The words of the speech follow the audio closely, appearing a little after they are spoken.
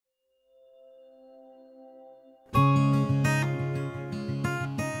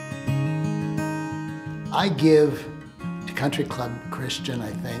I give to Country Club Christian,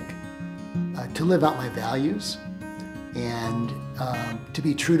 I think, to live out my values and to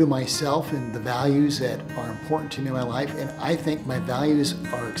be true to myself and the values that are important to me in my life. And I think my values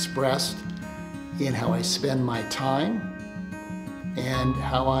are expressed in how I spend my time and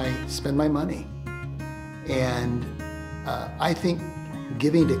how I spend my money. And I think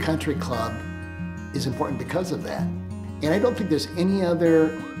giving to Country Club is important because of that. And I don't think there's any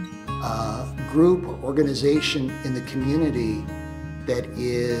other group or organization in the community that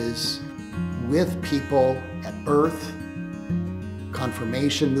is with people at birth,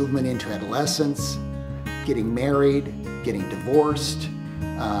 confirmation, movement into adolescence, getting married, getting divorced,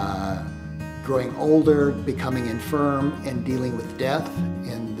 growing older, becoming infirm, and dealing with death,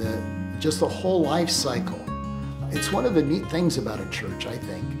 and just the whole life cycle. It's one of the neat things about a church, I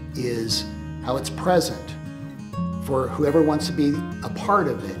think, is how it's present for whoever wants to be a part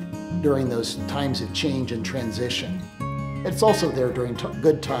of it during those times of change and transition. It's also there during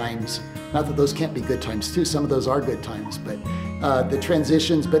good times. Not that those can't be good times too, some of those are good times, but the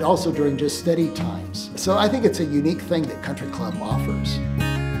transitions, but also during just steady times. So I think it's a unique thing that Country Club offers.